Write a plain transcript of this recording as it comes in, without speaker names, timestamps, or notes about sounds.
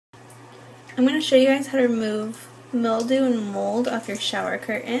I'm going to show you guys how to remove mildew and mold off your shower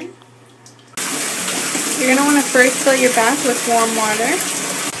curtain. You're going to want to first fill your bath with warm water.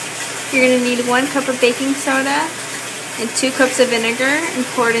 You're going to need 1 cup of baking soda and 2 cups of vinegar and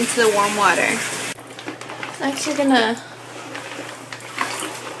pour it into the warm water. Next you're going to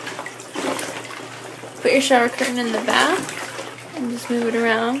put your shower curtain in the bath and just move it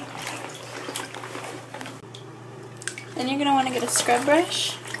around. Then you're going to want to get a scrub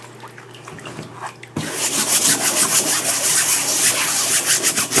brush.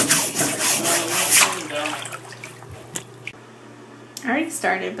 I already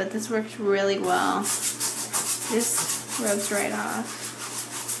started, but this works really well. This rubs right off.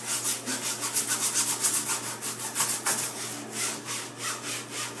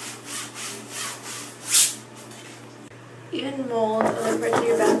 Even mold on the front of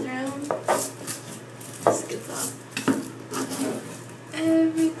your bathroom, this gets off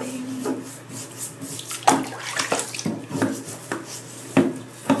everything.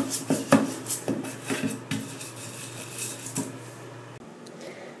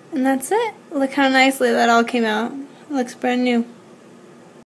 And that's it. Look how nicely that all came out. It looks brand new.